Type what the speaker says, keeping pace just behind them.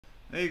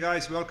Hey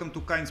guys, welcome to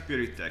Kind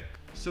Spirit Tech.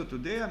 So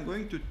today I'm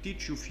going to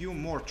teach you a few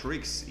more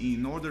tricks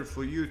in order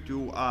for you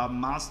to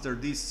master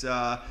this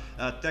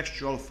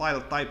textual file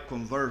type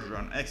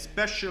conversion,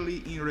 especially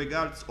in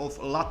regards of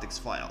latex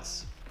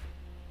files.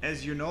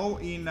 As you know,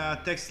 in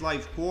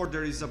TextLive Core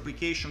there is an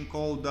application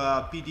called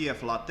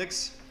PDF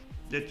latex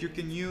that you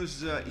can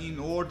use in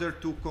order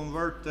to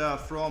convert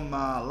from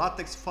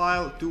latex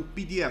file to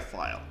PDF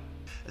file.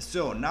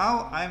 So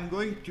now I'm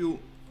going to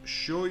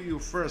show you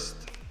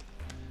first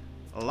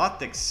a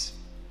latex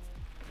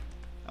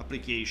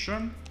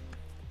application.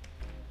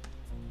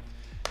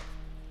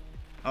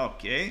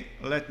 Okay,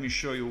 let me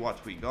show you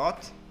what we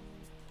got.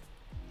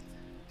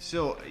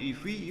 So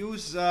if we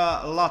use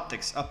a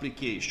latex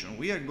application,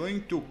 we are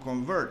going to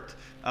convert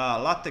a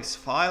latex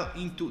file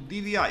into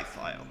DVI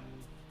file.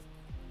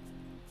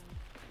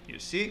 You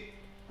see?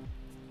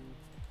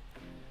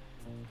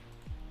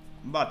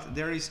 But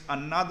there is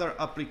another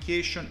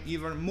application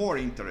even more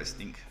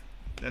interesting,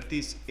 that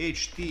is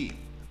HT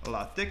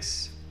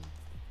latex.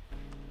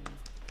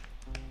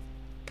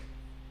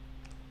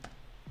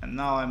 And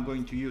now I'm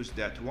going to use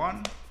that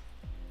one.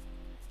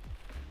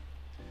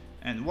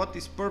 And what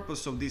is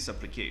purpose of this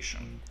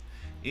application?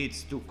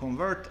 It's to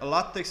convert a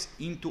latex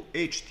into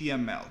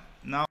HTML.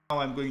 Now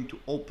I'm going to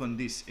open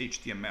this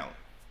HTML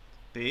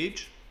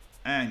page,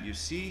 and you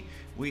see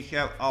we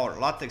have our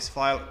latex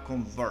file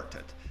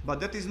converted. But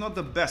that is not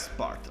the best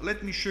part.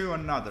 Let me show you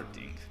another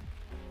thing.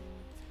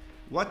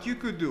 What you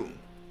could do,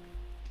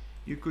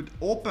 you could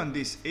open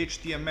this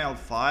HTML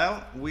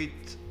file with,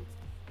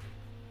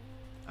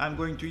 I'm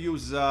going to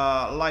use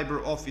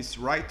LibreOffice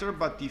Writer,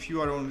 but if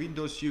you are on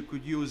Windows you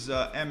could use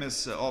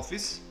MS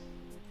Office.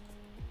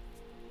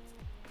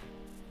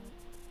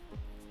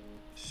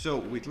 So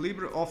with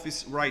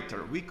LibreOffice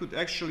Writer we could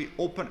actually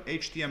open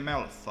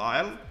HTML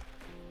file,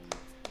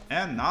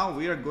 and now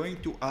we are going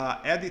to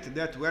edit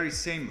that very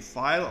same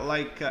file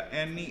like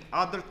any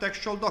other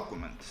textual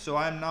document. So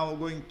I'm now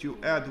going to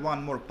add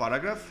one more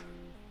paragraph.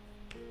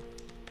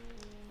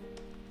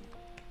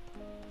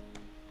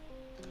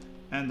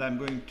 And I'm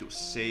going to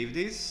save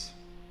this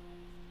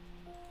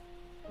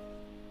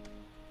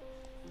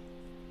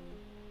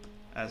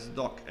as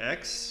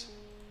docx.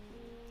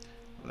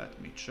 Let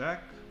me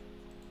check.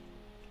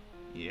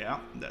 Yeah,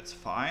 that's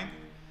fine.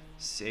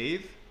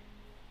 Save.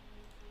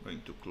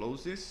 Going to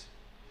close this.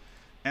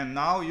 And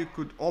now you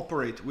could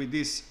operate with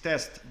this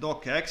test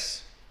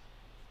docx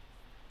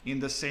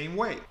in the same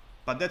way.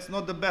 But that's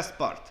not the best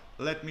part.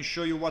 Let me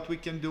show you what we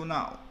can do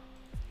now.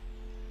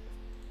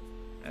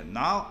 And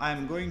now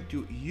I'm going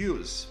to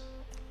use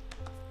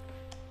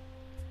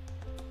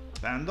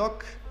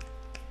pandoc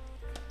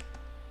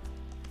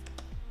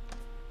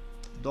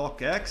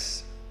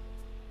docx,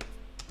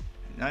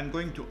 and I'm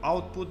going to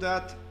output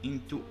that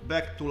into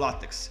back to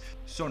latex.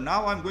 So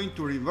now I'm going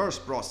to reverse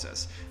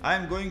process.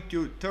 I'm going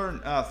to turn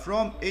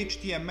from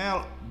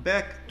HTML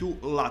back to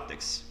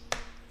latex.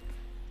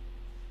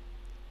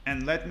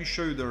 And let me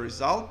show you the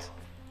result.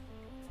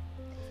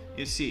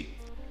 You see,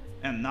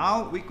 and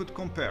now we could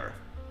compare.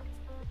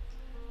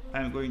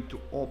 I'm going to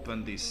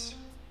open this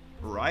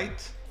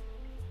right.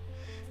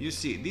 You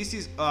see, this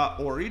is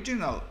an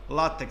original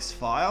latex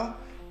file,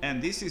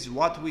 and this is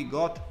what we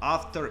got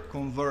after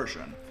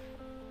conversion.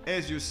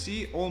 As you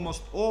see,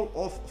 almost all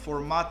of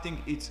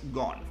formatting is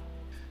gone.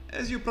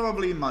 As you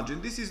probably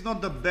imagine, this is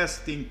not the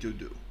best thing to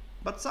do.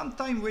 But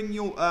sometimes when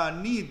you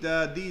need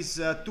these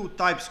two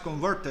types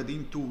converted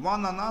into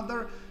one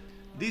another,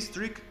 this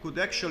trick could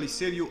actually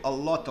save you a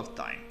lot of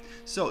time.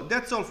 So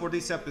that's all for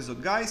this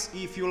episode, guys.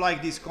 If you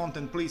like this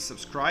content, please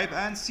subscribe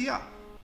and see ya!